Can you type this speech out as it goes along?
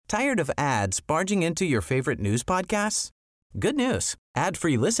Tired of ads barging into your favorite news podcasts? Good news.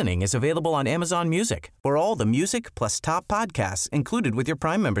 Ad-free listening is available on Amazon Music for all the music plus top podcasts included with your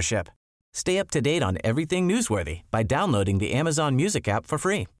Prime membership. Stay up to date on everything newsworthy by downloading the Amazon Music app for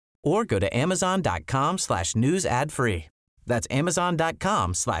free or go to amazon.com/news ad free. That's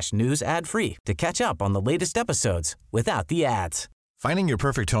amazon.com/news ad free to catch up on the latest episodes without the ads. Finding your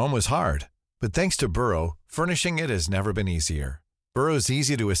perfect home was hard, but thanks to Burrow, furnishing it has never been easier. Burrow's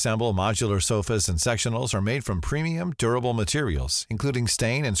easy-to-assemble modular sofas and sectionals are made from premium, durable materials, including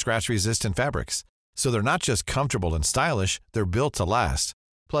stain and scratch-resistant fabrics. So they're not just comfortable and stylish, they're built to last.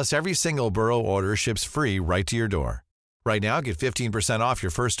 Plus, every single Burrow order ships free right to your door. Right now, get 15% off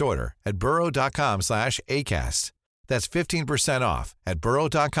your first order at burrow.com/ACAST. That's 15% off at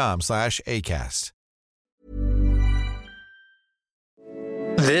burrow.com/ACAST.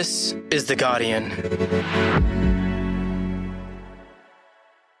 This is The Guardian.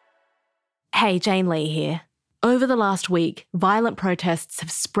 Hey, Jane Lee here. Over the last week, violent protests have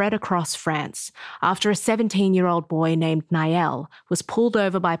spread across France after a 17-year-old boy named Nael was pulled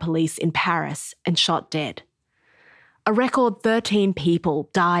over by police in Paris and shot dead. A record 13 people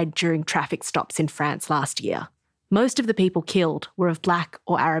died during traffic stops in France last year. Most of the people killed were of Black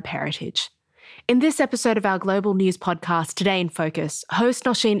or Arab heritage. In this episode of our global news podcast, Today in Focus, host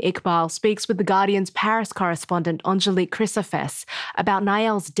Nosheen Iqbal speaks with The Guardian's Paris correspondent Angelique Chrisafis about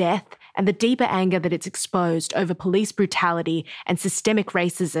Nael's death and the deeper anger that it's exposed over police brutality and systemic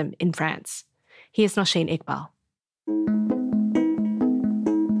racism in France. Here's Nosheen Iqbal.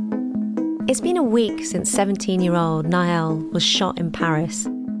 It's been a week since 17-year-old Nael was shot in Paris.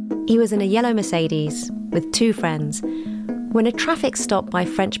 He was in a yellow Mercedes with two friends when a traffic stop by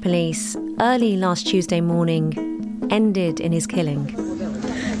French police early last Tuesday morning ended in his killing.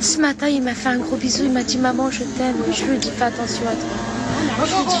 Ce matin, il m'a fait un gros bisou, il m'a dit maman, je t'aime. Je lui ai dit fais attention à toi.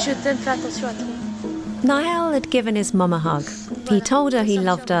 Je lui ai dit je t'aime, fais attention à toi. Nael had given his mum a hug. He told her he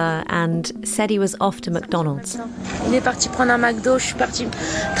loved her and said he was off to McDonald's. Il est parti prendre un McDo, je suis partie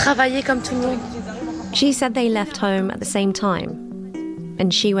travailler comme tout le monde. She said they left home at the same time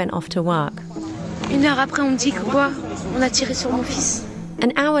and she went off to work. Une heure après, on me dit que quoi? On a tiré sur mon fils.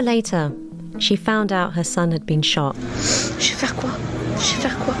 An hour later, she found out her son had been shot. Je vais faire quoi? Je vais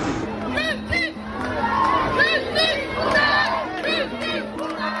faire quoi?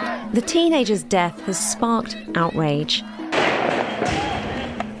 The teenager's death has sparked outrage.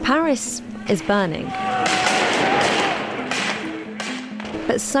 Paris is burning.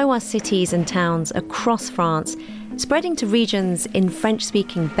 But so are cities and towns across France, spreading to regions in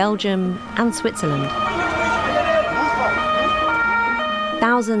French-speaking Belgium and Switzerland.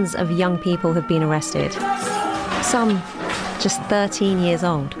 Thousands of young people have been arrested, some just 13 years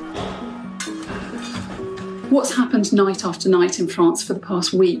old. What's happened night after night in France for the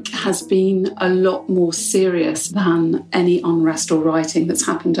past week has been a lot more serious than any unrest or rioting that's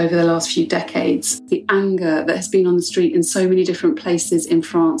happened over the last few decades. The anger that has been on the street in so many different places in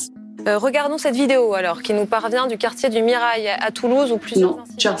France. Regardons cette vidéo alors, qui nous parvient du quartier du Mirail à Toulouse où plusieurs... Not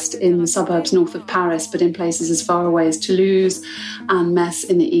just in the suburbs north of Paris, but in places as far away as Toulouse and Metz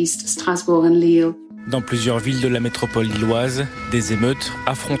in the east, Strasbourg and Lille. Dans plusieurs villes de la métropole lilloise, des émeutes,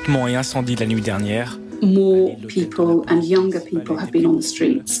 affrontements et incendies la nuit dernière. More people and younger people have been on the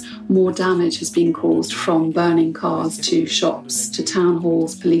streets. More damage has been caused from burning cars to shops, to town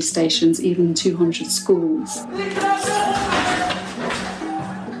halls, police stations, even 200 schools.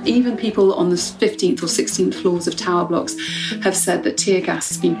 Even people on the 15th or 16th floors of tower blocks have said that tear gas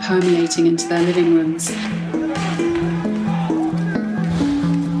has been permeating into their living rooms.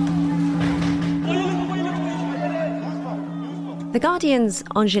 The Guardian's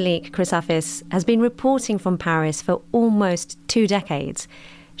Angelique Chrisafis has been reporting from Paris for almost 2 decades.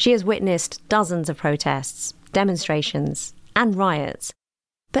 She has witnessed dozens of protests, demonstrations, and riots.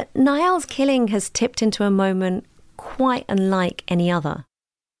 But Nael's killing has tipped into a moment quite unlike any other.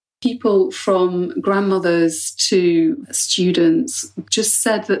 People from grandmothers to students just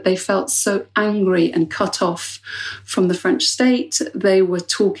said that they felt so angry and cut off from the French state. They were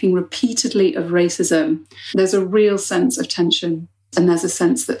talking repeatedly of racism. There's a real sense of tension, and there's a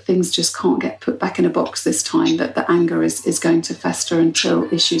sense that things just can't get put back in a box this time, that the anger is going to fester until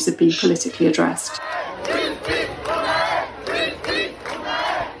issues have been politically addressed.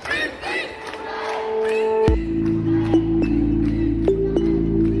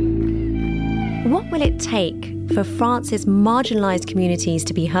 What will it take for France's marginalised communities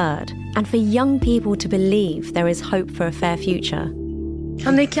to be heard and for young people to believe there is hope for a fair future?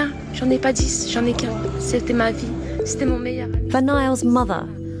 J'en ai qu'un, j'en ai pas 10, j'en ai qu'un. C'était ma vie, c'était mon meilleur ami. For Nael's mother,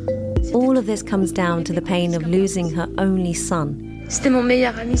 all of this comes down to the pain of losing her only son. C'était mon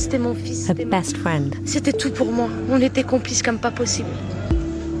meilleur ami, c'était mon fils. Her best friend. C'était tout pour moi. On était complices comme pas possible.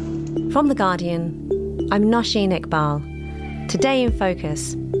 From The Guardian, I'm Nosheen Iqbal. Today in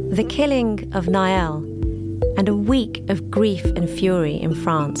focus, the killing of Nael and a week of grief and fury in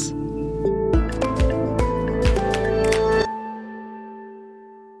France.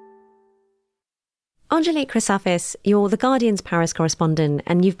 Angelique Chrisafis, you're The Guardian's Paris correspondent,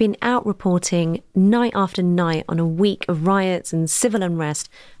 and you've been out reporting night after night on a week of riots and civil unrest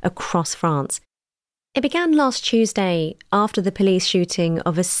across France. It began last Tuesday after the police shooting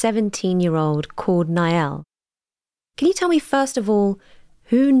of a 17-year-old called Nael. Can you tell me, first of all,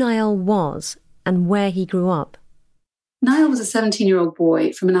 who Nael was and where he grew up? Nael was a 17-year-old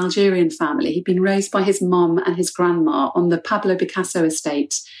boy from an Algerian family. He'd been raised by his mum and his grandma on the Pablo Picasso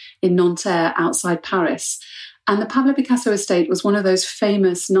estate in Nanterre outside Paris. And the Pablo Picasso estate was one of those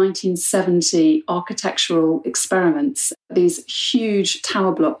famous 1970 architectural experiments, these huge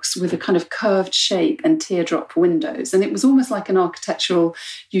tower blocks with a kind of curved shape and teardrop windows. And it was almost like an architectural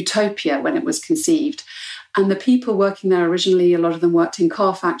utopia when it was conceived. And the people working there originally, a lot of them worked in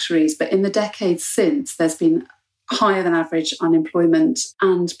car factories, but in the decades since, there's been higher than average unemployment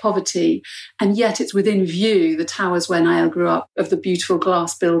and poverty. And yet it's within view, the towers where Nael grew up, of the beautiful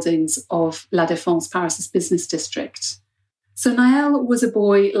glass buildings of La Défense, Paris's business district. So Nael was a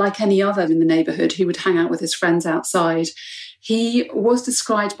boy like any other in the neighbourhood who would hang out with his friends outside. He was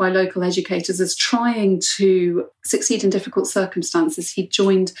described by local educators as trying to succeed in difficult circumstances. He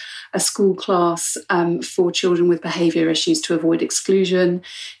joined a school class for children with behaviour issues to avoid exclusion.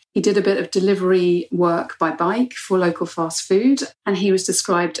 He did a bit of delivery work by bike for local fast food, and he was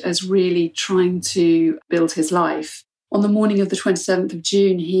described as really trying to build his life. On the morning of the 27th of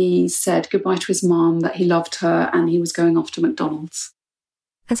June, he said goodbye to his mum, that he loved her, and he was going off to McDonald's.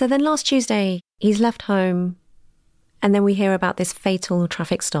 And so then last Tuesday, he's left home, and then we hear about this fatal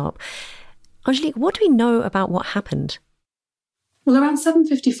traffic stop. Angelique, what do we know about what happened? Well, around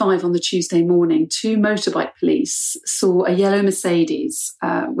 7:55 on the Tuesday morning, two motorbike police saw a yellow Mercedes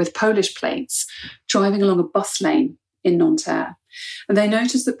with Polish plates driving along a bus lane in Nanterre. And they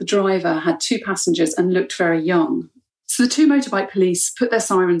noticed that the driver had two passengers and looked very young. So the two motorbike police put their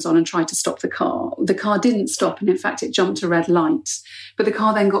sirens on and tried to stop the car. The car didn't stop, and in fact, it jumped a red light. But the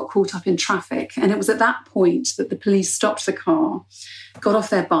car then got caught up in traffic. And it was at that point that the police stopped the car, got off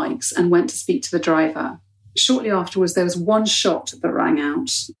their bikes and went to speak to the driver. Shortly afterwards, there was one shot that rang out,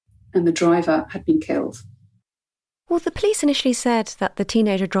 and the driver had been killed. Well, the police initially said that the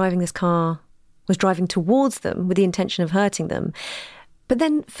teenager driving this car was driving towards them with the intention of hurting them. But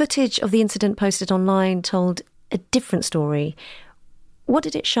then footage of the incident posted online told a different story. What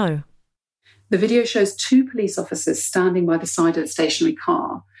did it show? The video shows two police officers standing by the side of the stationary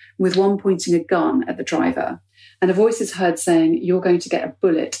car, with one pointing a gun at the driver, and a voice is heard saying, "You're going to get a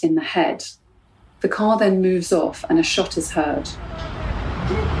bullet in the head." The car then moves off and a shot is heard.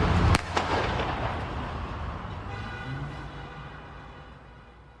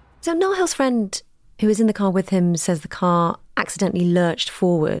 So Nael's friend, who was in the car with him, says the car accidentally lurched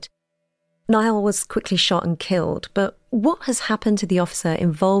forward. Nael was quickly shot and killed, but what has happened to the officer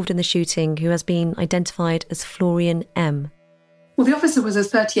involved in the shooting, who has been identified as Florian M? Well, the officer was a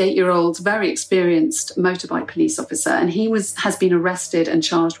 38-year-old, very experienced motorbike police officer, and he has been arrested and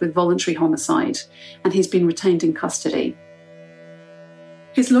charged with voluntary homicide, and he's been retained in custody.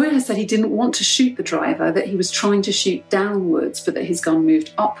 His lawyer has said he didn't want to shoot the driver, that he was trying to shoot downwards, but that his gun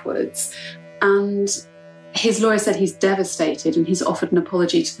moved upwards. And his lawyer said he's devastated, and he's offered an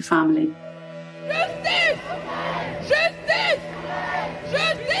apology to the family. Justice! Justice!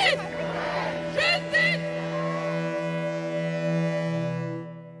 Justice! Justice!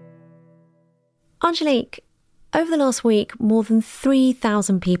 Angelique, over the last week, more than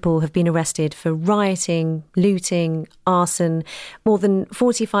 3,000 people have been arrested for rioting, looting, arson. More than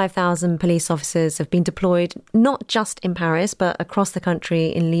 45,000 police officers have been deployed, not just in Paris, but across the country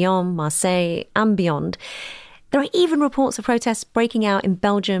in Lyon, Marseille and beyond. There are even reports of protests breaking out in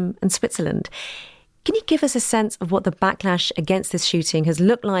Belgium and Switzerland. Can you give us a sense of what the backlash against this shooting has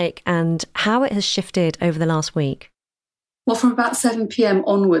looked like and how it has shifted over the last week? Well, from about 7 p.m.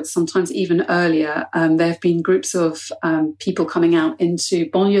 onwards, sometimes even earlier, there have been groups of people coming out into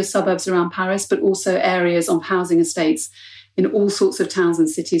banlieue suburbs around Paris, but also areas of housing estates in all sorts of towns and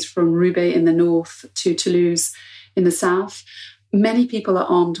cities, from Roubaix in the north to Toulouse in the south. Many people are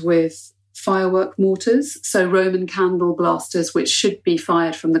armed with firework mortars, so Roman candle blasters, which should be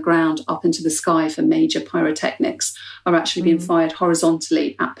fired from the ground up into the sky for major pyrotechnics, are actually being fired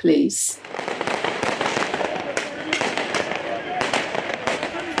horizontally at police.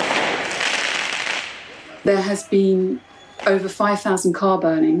 There has been over 5,000 car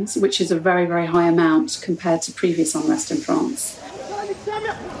burnings, which is a very, very high amount compared to previous unrest in France.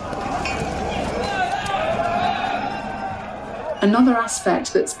 Another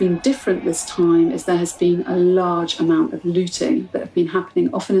aspect that's been different this time is there has been a large amount of looting that have been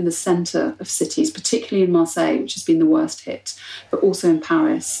happening often in the centre of cities, particularly in Marseille, which has been the worst hit, but also in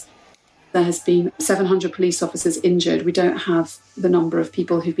Paris. There has been 700 police officers injured. We don't have the number of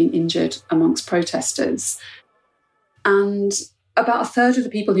people who've been injured amongst protesters. And about a third of the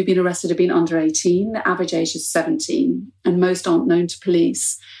people who've been arrested have been under 18. The average age is 17, and most aren't known to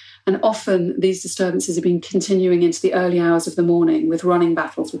police. And often these disturbances have been continuing into the early hours of the morning with running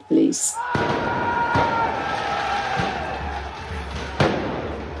battles with police.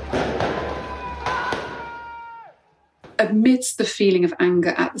 Amidst the feeling of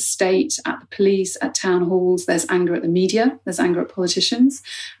anger at the state, at the police, at town halls, there's anger at the media, there's anger at politicians.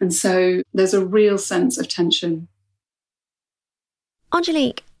 And so there's a real sense of tension.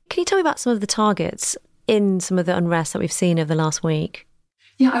 Angelique, can you tell me about some of the targets in some of the unrest that we've seen over the last week?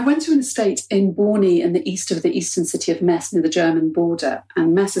 Yeah, I went to an estate in Borny in the east of the eastern city of Metz near the German border.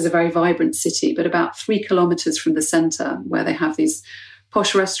 And Metz is a very vibrant city, but about 3 kilometres from the centre, where they have these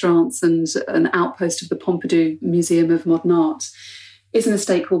posh restaurants and an outpost of the Pompidou Museum of Modern Art, is an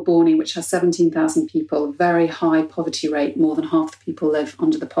estate called Borny, which has 17,000 people, very high poverty rate. More than half the people live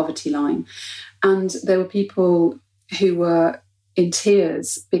under the poverty line. And there were people who were in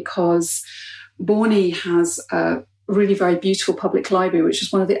tears because Borny has a really very beautiful public library, which is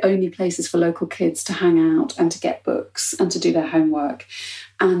one of the only places for local kids to hang out and to get books and to do their homework.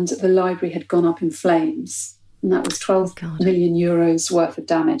 And the library had gone up in flames. And that was 12 million euros worth of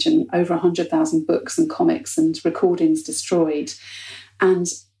damage and over 100,000 books and comics and recordings destroyed. And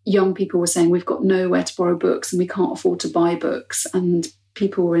young people were saying, we've got nowhere to borrow books and we can't afford to buy books. And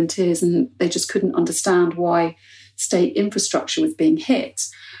people were in tears and they just couldn't understand why state infrastructure was being hit.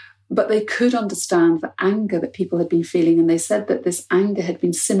 But they could understand the anger that people had been feeling. And they said that this anger had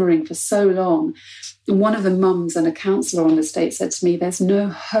been simmering for so long. And one of the mums and a councillor on the estate said to me, there's no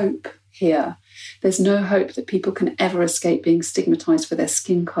hope here. There's no hope that people can ever escape being stigmatised for their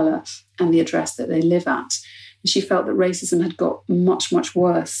skin colour and the address that they live at. And she felt that racism had got much, much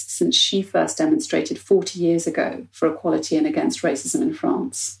worse since she first demonstrated 40 years ago for equality and against racism in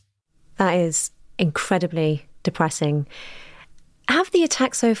France. That is incredibly depressing. Have the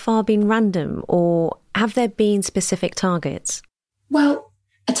attacks so far been random, or have there been specific targets? Well,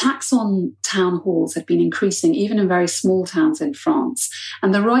 attacks on town halls have been increasing, even in very small towns in France.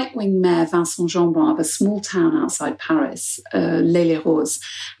 And the right-wing mayor, Vincent Jeanbrun, of a small town outside Paris, Les-les-Roses,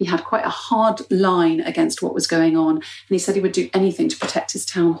 he had quite a hard line against what was going on. And he said he would do anything to protect his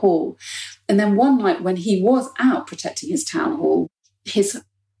town hall. And then one night when he was out protecting his town hall, his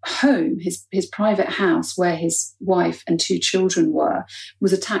home, his private house where his wife and 2 children were,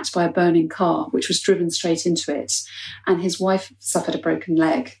 was attacked by a burning car, which was driven straight into it. And his wife suffered a broken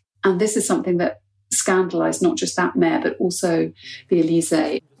leg. And this is something that scandalised not just that mayor, but also the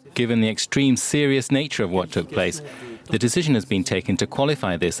Élysée. Given the extreme serious nature of what took place, the decision has been taken to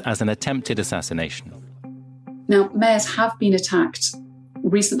qualify this as an attempted assassination. Now, mayors have been attacked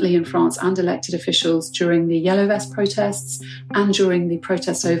recently in France and elected officials during the Yellow Vest protests and during the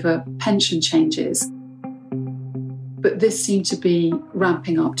protests over pension changes. But this seemed to be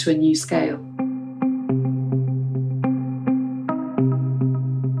ramping up to a new scale.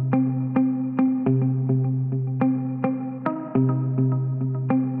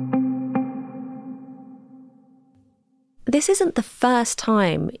 This isn't the first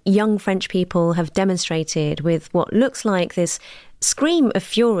time young French people have demonstrated with what looks like this scream of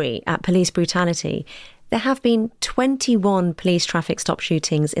fury at police brutality. There have been 21 police traffic stop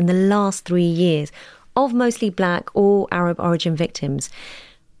shootings in the last 3 years of mostly black or Arab origin victims.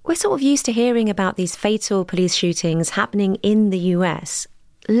 We're sort of used to hearing about these fatal police shootings happening in the US,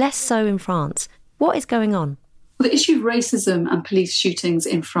 less so in France. What is going on? Well, the issue of racism and police shootings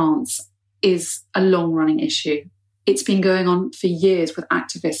in France is a long-running issue. It's been going on for years with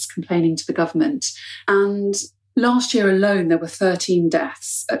activists complaining to the government. And last year alone, there were 13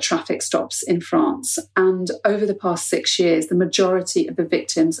 deaths at traffic stops in France. And over the past 6 years, the majority of the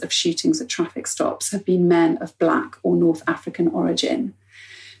victims of shootings at traffic stops have been men of black or North African origin.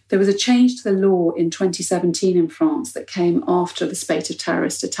 There was a change to the law in 2017 in France that came after the spate of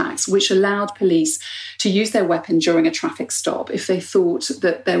terrorist attacks, which allowed police to use their weapon during a traffic stop if they thought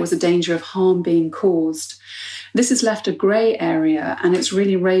that there was a danger of harm being caused. This has left a grey area, and it's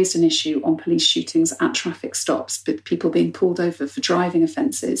really raised an issue on police shootings at traffic stops, with people being pulled over for driving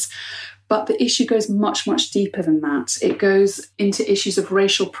offences. But the issue goes much, much deeper than that. It goes into issues of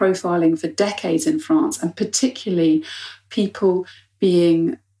racial profiling for decades in France, and particularly people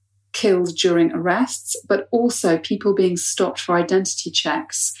being killed during arrests, but also people being stopped for identity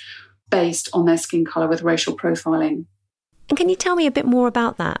checks based on their skin colour with racial profiling. And can you tell me a bit more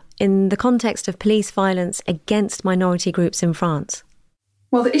about that in the context of police violence against minority groups in France?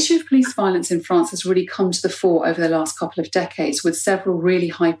 Well, the issue of police violence in France has really come to the fore over the last couple of decades with several really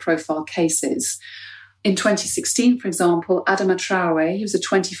high-profile cases. In 2016, for example, Adama Traoré, he was a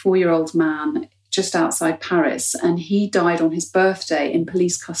 24-year-old man just outside Paris, and he died on his birthday in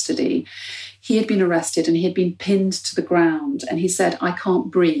police custody. He had been arrested and he had been pinned to the ground, and he said, "I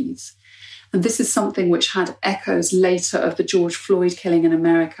can't breathe." And this is something which had echoes later of the George Floyd killing in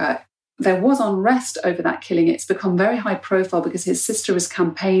America. There was unrest over that killing. It's become very high profile because his sister is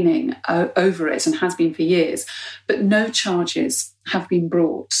campaigning over it and has been for years, but no charges have been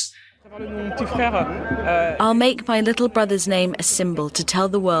brought. I'll make my little brother's name a symbol to tell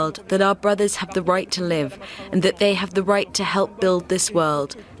the world that our brothers have the right to live and that they have the right to help build this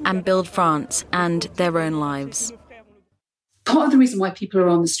world and build France and their own lives. Part of the reason why people are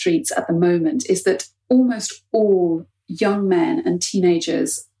on the streets at the moment is that almost all young men and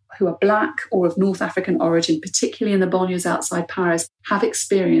teenagers who are black or of North African origin, particularly in the banlieues outside Paris, have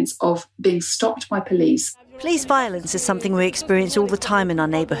experience of being stopped by police. Police violence is something we experience all the time in our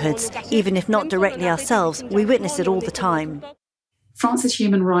neighbourhoods. Even if not directly ourselves, we witness it all the time. France's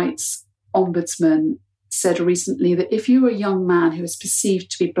human rights ombudsman said recently that if you're a young man who is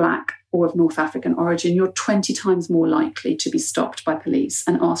perceived to be black or of North African origin, you're 20 times more likely to be stopped by police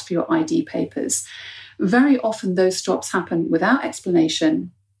and asked for your ID papers. Very often those stops happen without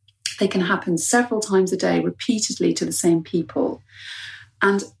explanation. They can happen several times a day, repeatedly to the same people.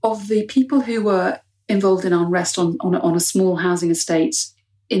 And of the people who were involved in unrest on a small housing estate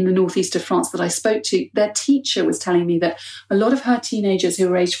in the northeast of France that I spoke to, their teacher was telling me that a lot of her teenagers who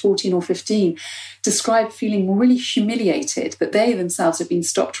were aged 14 or 15 described feeling really humiliated, that they themselves have been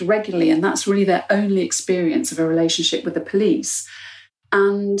stopped regularly, and that's really their only experience of a relationship with the police.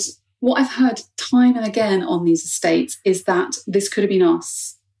 And what I've heard time and again on these estates is that this could have been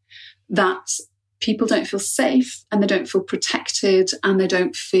us, that people don't feel safe and they don't feel protected and they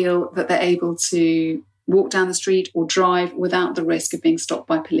don't feel that they're able to walk down the street or drive without the risk of being stopped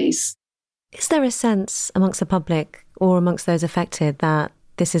by police. Is there a sense amongst the public or amongst those affected that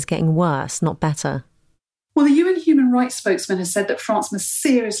this is getting worse, not better? Well, the UN human rights spokesman has said that France must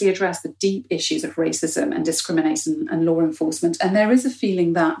seriously address the deep issues of racism and discrimination and law enforcement. And there is a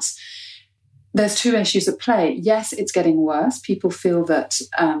feeling that there's two issues at play. Yes, it's getting worse. People feel that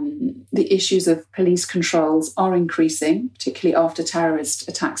the issues of police controls are increasing, particularly after terrorist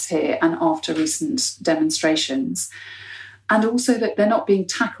attacks here and after recent demonstrations. And also that they're not being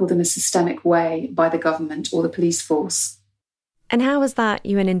tackled in a systemic way by the government or the police force. And how has that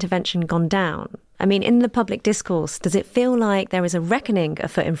UN intervention gone down? I mean, in the public discourse, does it feel like there is a reckoning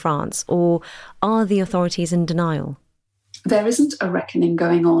afoot in France, or are the authorities in denial? There isn't a reckoning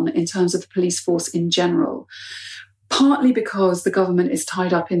going on in terms of the police force in general, partly because the government is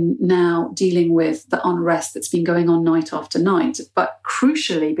tied up in now dealing with the unrest that's been going on night after night, but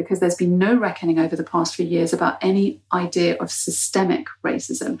crucially because there's been no reckoning over the past few years about any idea of systemic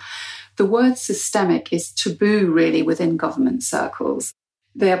racism. The word systemic is taboo, really, within government circles.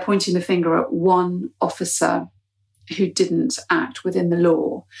 They are pointing the finger at one officer who didn't act within the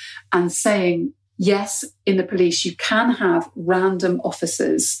law and saying, yes, in the police, you can have random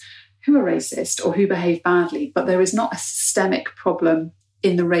officers who are racist or who behave badly, but there is not a systemic problem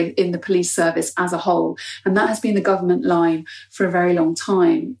in the police service as a whole. And that has been the government line for a very long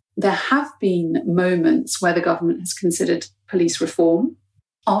time. There have been moments where the government has considered police reform.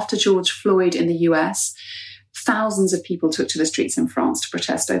 After George Floyd in the US, thousands of people took to the streets in France to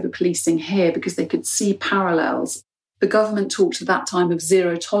protest over policing here because they could see parallels. The government talked at that time of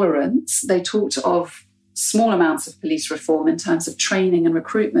zero tolerance. They talked of small amounts of police reform in terms of training and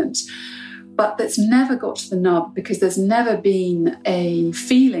recruitment. But that's never got to the nub because there's never been a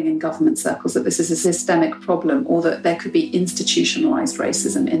feeling in government circles that this is a systemic problem or that there could be institutionalised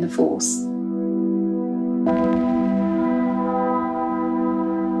racism in the force.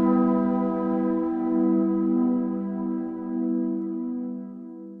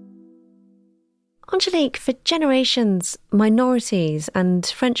 Angelique, for generations, minorities and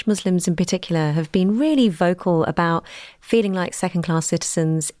French Muslims in particular have been really vocal about feeling like second-class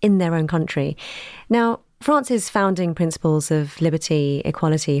citizens in their own country. Now, France's founding principles of liberty,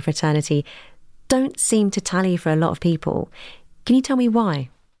 equality, fraternity don't seem to tally for a lot of people. Can you tell me why?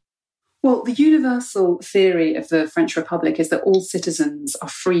 Well, the universal theory of the French Republic is that all citizens are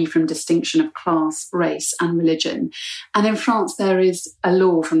free from distinction of class, race, and religion. And in France, there is a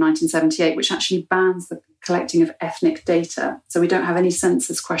law from 1978 which actually bans the collecting of ethnic data. So we don't have any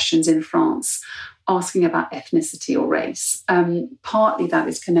census questions in France asking about ethnicity or race. Partly that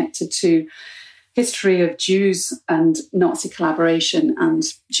is connected to history of Jews and Nazi collaboration and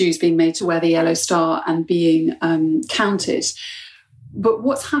Jews being made to wear the yellow star and being counted. But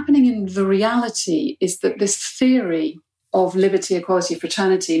what's happening in the reality is that this theory of liberty, equality,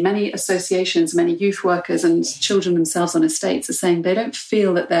 fraternity, many associations, many youth workers and children themselves on estates are saying they don't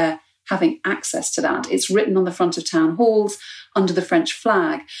feel that they're having access to that. It's written on the front of town halls under the French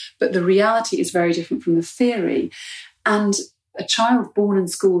flag, but the reality is very different from the theory. And a child born and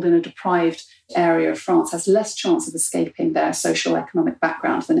schooled in a deprived area of France has less chance of escaping their social economic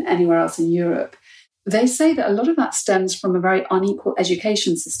background than anywhere else in Europe. They say that a lot of that stems from a very unequal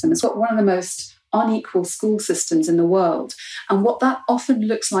education system. It's got one of the most unequal school systems in the world. And what that often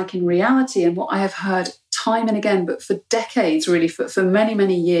looks like in reality, and what I have heard time and again, but for decades, really, for many,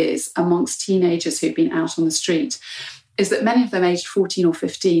 many years amongst teenagers who've been out on the street, is that many of them aged 14 or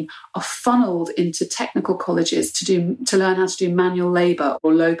 15 are funneled into technical colleges to learn how to do manual labour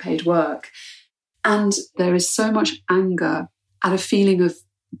or low-paid work. And there is so much anger at a feeling of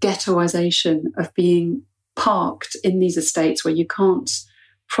ghettoisation, of being parked in these estates where you can't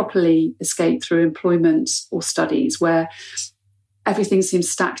properly escape through employment or studies, where everything seems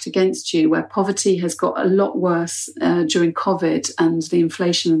stacked against you, where poverty has got a lot worse during COVID and the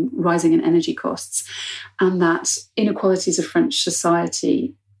inflation rising in energy costs, and that inequalities of French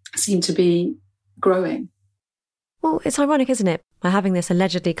society seem to be growing. Well, it's ironic, isn't it? By having this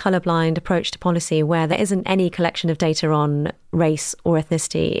allegedly colourblind approach to policy where there isn't any collection of data on race or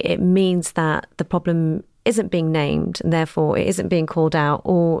ethnicity, it means that the problem isn't being named and therefore it isn't being called out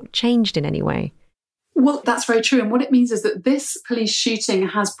or changed in any way. Well, that's very true. And what it means is that this police shooting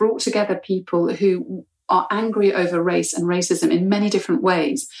has brought together people who are angry over race and racism in many different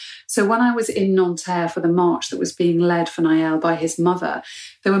ways. So when I was in Nanterre for the march that was being led for Naël by his mother,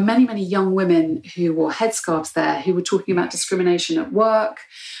 there were many, many young women who wore headscarves there who were talking about discrimination at work,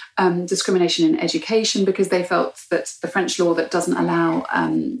 discrimination in education, because they felt that the French law that doesn't allow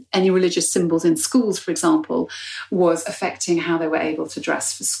any religious symbols in schools, for example, was affecting how they were able to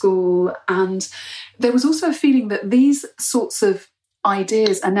dress for school. And there was also a feeling that these sorts of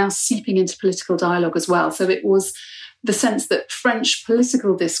ideas are now seeping into political dialogue as well. So it was the sense that French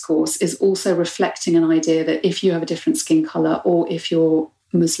political discourse is also reflecting an idea that if you have a different skin colour or if you're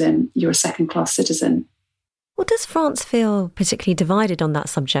Muslim, you're a second-class citizen. Well, does France feel particularly divided on that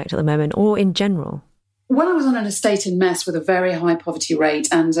subject at the moment, or in general? When I was on an estate in Metz with a very high poverty rate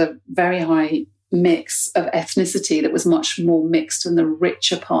and a very high mix of ethnicity that was much more mixed than the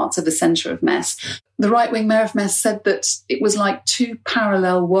richer parts of the centre of Metz, the right-wing mayor of Metz said that it was like two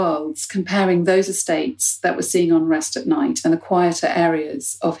parallel worlds, comparing those estates that were seeing unrest at night and the quieter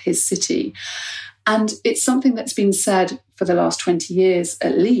areas of his city. And it's something that's been said for the last 20 years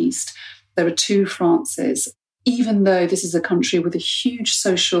at least. There are two Frances. Even though this is a country with a huge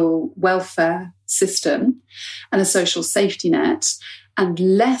social welfare system and a social safety net, and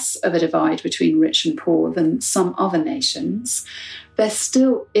less of a divide between rich and poor than some other nations, there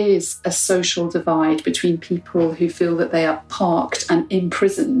still is a social divide between people who feel that they are parked and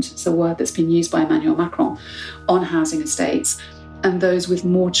imprisoned, it's a word that's been used by Emmanuel Macron, on housing estates, and those with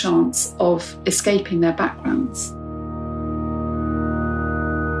more chance of escaping their backgrounds.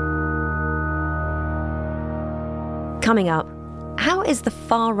 Coming up, how is the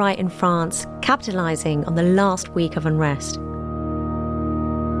far right in France capitalising on the last week of unrest?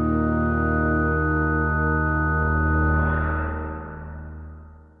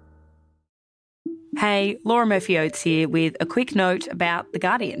 Hey, Laura Murphy-Oates here with a quick note about The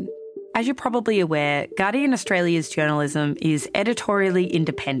Guardian. As you're probably aware, Guardian Australia's journalism is editorially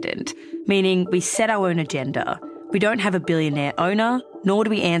independent, meaning we set our own agenda. We don't have a billionaire owner, nor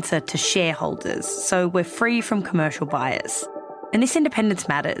do we answer to shareholders, so we're free from commercial bias. And this independence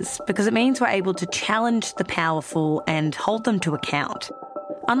matters because it means we're able to challenge the powerful and hold them to account.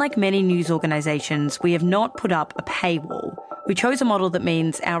 Unlike many news organisations, we have not put up a paywall. We chose a model that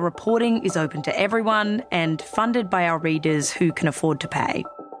means our reporting is open to everyone and funded by our readers who can afford to pay.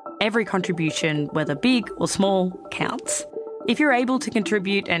 Every contribution, whether big or small, counts. If you're able to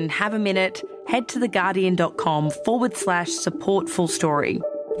contribute and have a minute, head to theguardian.com/support full story.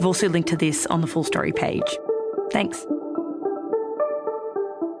 We've also linked to this on the full story page. Thanks.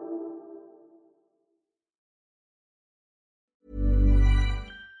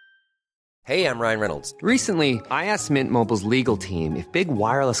 Hey, I'm Ryan Reynolds. Recently, I asked Mint Mobile's legal team if big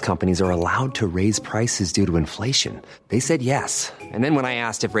wireless companies are allowed to raise prices due to inflation. They said yes. And then when I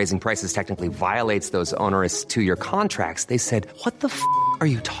asked if raising prices technically violates those onerous 2-year contracts, they said, "What the f*** are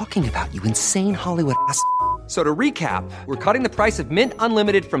you talking about, you insane Hollywood ass?" So to recap, we're cutting the price of Mint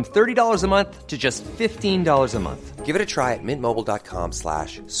Unlimited from $30 a month to just $15 a month. Give it a try at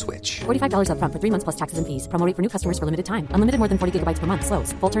mintmobile.com/switch. $45 up front for 3 months plus taxes and fees. Promo rate for new customers for limited time. Unlimited more than 40 gigabytes per month.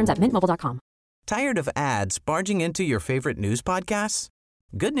 Slows full terms at mintmobile.com. Tired of ads barging into your favorite news podcasts?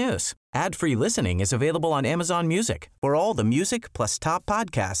 Good news. Ad-free listening is available on Amazon Music for all the music plus top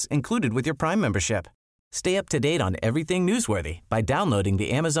podcasts included with your Prime membership. Stay up to date on everything newsworthy by downloading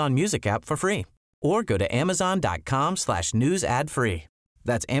the Amazon Music app for free. Or go to amazon.com/news ad free.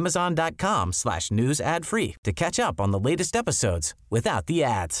 That's amazon.com/news ad free to catch up on the latest episodes without the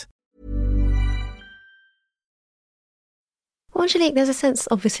ads. Well, Angelique, there's a sense,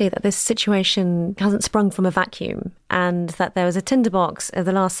 obviously, that this situation hasn't sprung from a vacuum and that there was a tinderbox of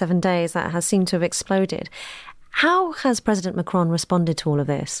the last 7 days that has seemed to have exploded. How has President Macron responded to all of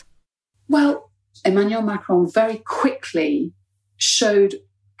this? Well, Emmanuel Macron very quickly showed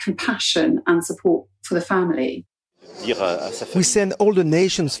compassion and support for the family. We send all the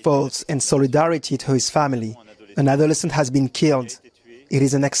nation's thoughts and solidarity to his family. An adolescent has been killed. It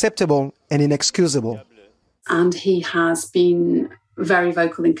is unacceptable and inexcusable. And he has been very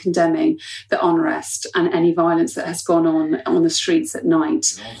vocal in condemning the unrest and any violence that has gone on the streets at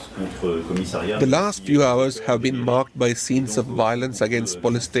night. The last few hours have been marked by scenes of violence against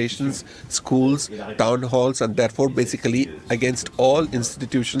police stations, schools, town halls, and therefore basically against all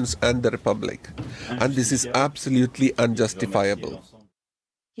institutions and the Republic. And this is absolutely unjustifiable.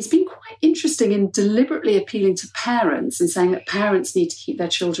 He's been quite interesting in deliberately appealing to parents and saying that parents need to keep their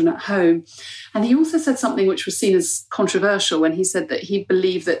children at home. And he also said something which was seen as controversial when he said that he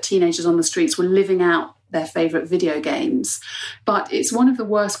believed that teenagers on the streets were living out their favourite video games. But it's one of the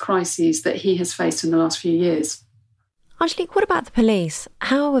worst crises that he has faced in the last few years. Angelique, what about the police?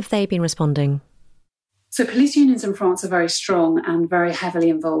 How have they been responding? So police unions in France are very strong and very heavily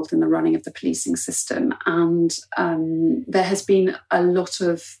involved in the running of the policing system. And there has been a lot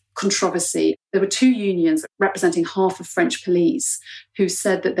of controversy. There were 2 unions representing half of French police who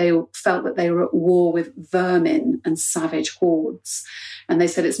said that they felt that they were at war with vermin and savage hordes. And they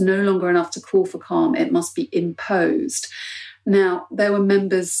said it's no longer enough to call for calm, it must be imposed. Now, there were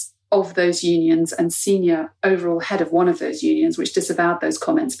members of those unions and senior overall head of one of those unions, which disavowed those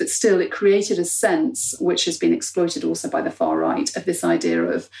comments. But still, it created a sense, which has been exploited also by the far right, of this idea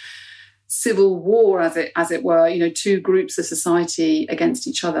of civil war, as it were, 2 groups of society against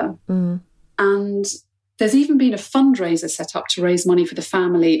each other. And there's even been a fundraiser set up to raise money for the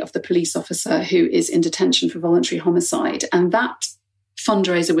family of the police officer who is in detention for voluntary homicide. And that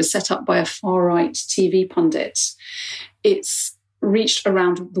fundraiser was set up by a far right TV pundit. It's reached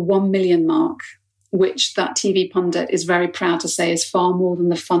around the 1 million mark, which that TV pundit is very proud to say is far more than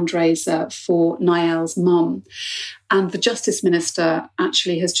the fundraiser for Nael's mum. And the Justice Minister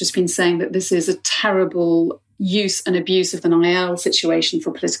actually has just been saying that this is a terrible use and abuse of the Nael situation for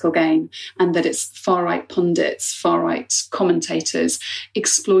political gain, and that it's far-right pundits, far-right commentators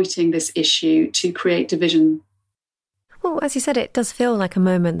exploiting this issue to create division. Well, as you said, it does feel like a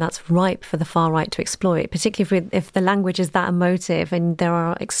moment that's ripe for the far right to exploit, particularly if the language is that emotive and there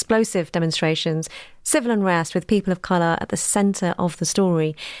are explosive demonstrations, civil unrest with people of colour at the centre of the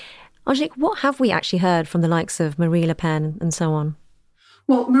story. Angelique, what have we actually heard from the likes of Marine Le Pen and so on?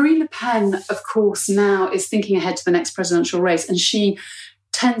 Well, Marine Le Pen, of course, now is thinking ahead to the next presidential race, and she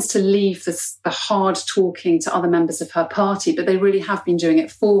tends to leave the hard talking to other members of her party, but they really have been doing it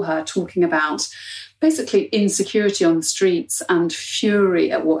for her, talking about basically insecurity on the streets and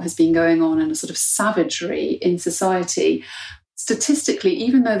fury at what has been going on and a sort of savagery in society. Statistically,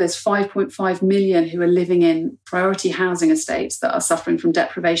 even though there's 5.5 million who are living in priority housing estates that are suffering from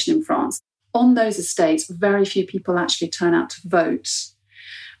deprivation in France, on those estates, very few people actually turn out to vote.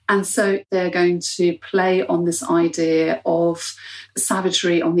 And so they're going to play on this idea of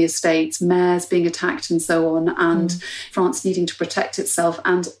savagery on the estates, mayors being attacked and so on, and France needing to protect itself.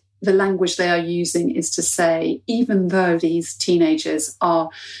 And the language they are using is to say, even though these teenagers are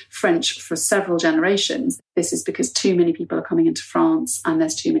French for several generations, this is because too many people are coming into France and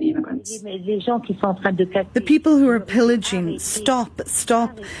there's too many immigrants. The people who are pillaging, stop.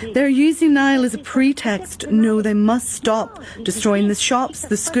 They're using Nile as a pretext. No, they must stop. Destroying the shops,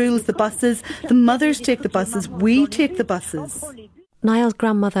 the schools, the buses. The mothers take the buses. We take the buses. Niall's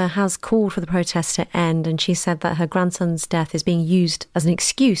grandmother has called for the protests to end, and she said that her grandson's death is being used as an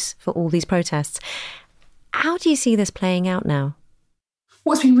excuse for all these protests. How do you see this playing out now?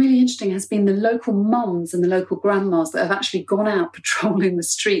 What's been really interesting has been the local mums and the local grandmas that have actually gone out patrolling the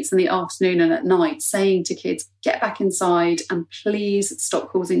streets in the afternoon and at night, saying to kids, get back inside and please stop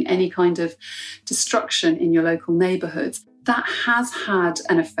causing any kind of destruction in your local neighbourhoods. That has had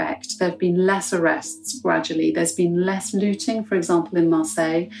an effect. There have been less arrests gradually. There's been less looting, for example, in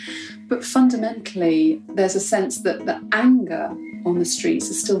Marseille. But fundamentally, there's a sense that the anger on the streets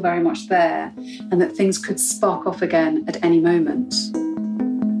is still very much there and that things could spark off again at any moment.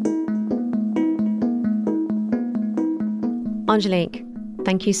 Angelique,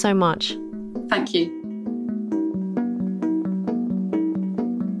 thank you so much. Thank you.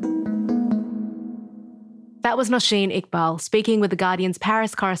 That was Nosheen Iqbal speaking with The Guardian's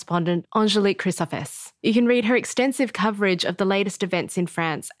Paris correspondent Angelique Chrisafis. You can read her extensive coverage of the latest events in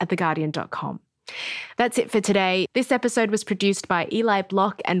France at theguardian.com. That's it for today. This episode was produced by Eli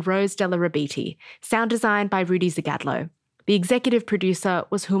Block and Rose Della Rabiti. Sound design by Rudy Zagadlo. The executive producer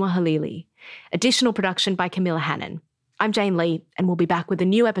was Huma Halili. Additional production by Camilla Hannon. I'm Jane Lee, and we'll be back with a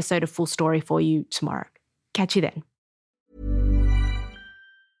new episode of Full Story for you tomorrow. Catch you then.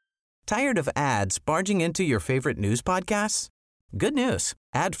 Tired of ads barging into your favorite news podcasts? Good news.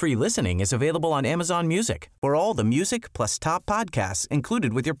 Ad-free listening is available on Amazon Music for all the music plus top podcasts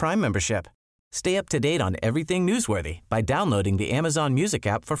included with your Prime membership. Stay up to date on everything newsworthy by downloading the Amazon Music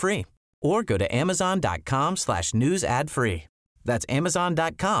app for free or go to amazon.com/news ad free. That's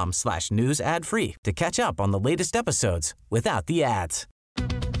amazon.com/news ad free to catch up on the latest episodes without the ads.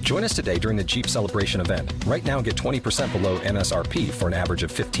 Join us today during the Jeep Celebration event. Right now, get 20% below MSRP for an average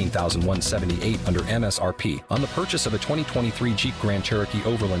of $15,178 under MSRP on the purchase of a 2023 Jeep Grand Cherokee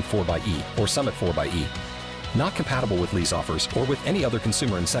Overland 4xE or Summit 4xE. Not compatible with lease offers or with any other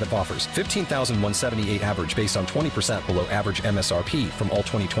consumer incentive offers. $15,178 average based on 20% below average MSRP from all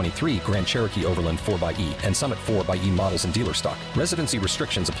 2023 Grand Cherokee Overland 4xE and Summit 4xE models in dealer stock. Residency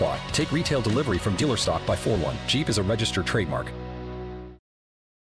restrictions apply. Take retail delivery from dealer stock by 4/1. Jeep is a registered trademark.